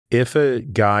if a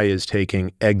guy is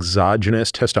taking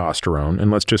exogenous testosterone,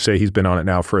 and let's just say he's been on it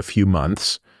now for a few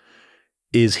months,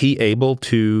 is he able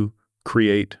to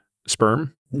create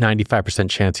sperm? 95%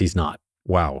 chance he's not.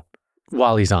 Wow.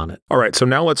 While he's on it. All right, so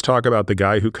now let's talk about the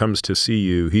guy who comes to see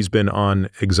you. He's been on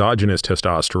exogenous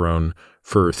testosterone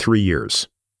for 3 years.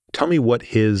 Tell me what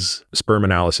his sperm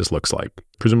analysis looks like.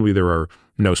 Presumably there are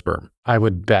no sperm. I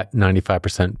would bet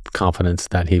 95% confidence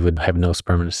that he would have no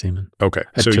sperm in his semen. Okay.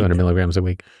 At 200 milligrams a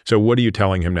week. So what are you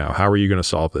telling him now? How are you going to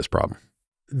solve this problem?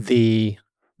 The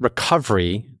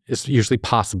recovery is usually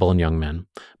possible in young men,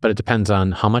 but it depends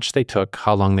on how much they took,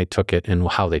 how long they took it, and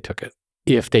how they took it.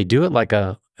 If they do it like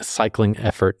a cycling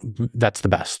effort, that's the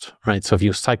best, right? So if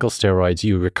you cycle steroids,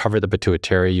 you recover the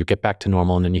pituitary, you get back to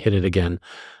normal, and then you hit it again.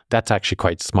 That's actually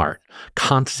quite smart.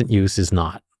 Constant use is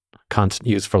not. Constant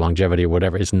use for longevity or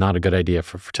whatever is not a good idea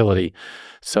for fertility.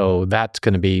 So that's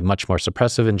going to be much more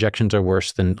suppressive. Injections are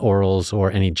worse than orals or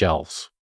any gels.